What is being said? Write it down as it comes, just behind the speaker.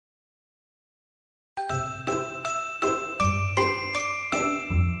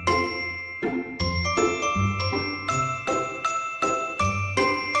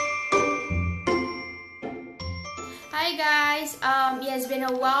guys, it has been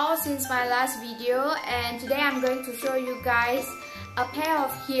a while since my last video, and today I'm going to show you guys a pair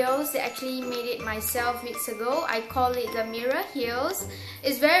of heels that actually made it myself weeks ago. I call it the mirror heels.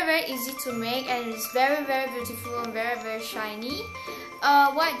 It's very easy to make, and it's very beautiful and very shiny.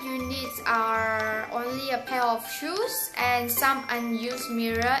 What you need are only a pair of shoes and some unused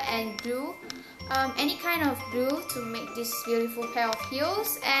mirror and glue. Any kind of glue to make this beautiful pair of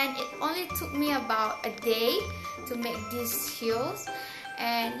heels, and it only took me about a day to make these heels.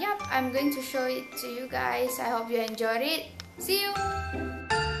 And yep, I'm going to show it to you guys. I hope you enjoyed it. See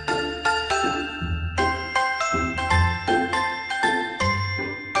you!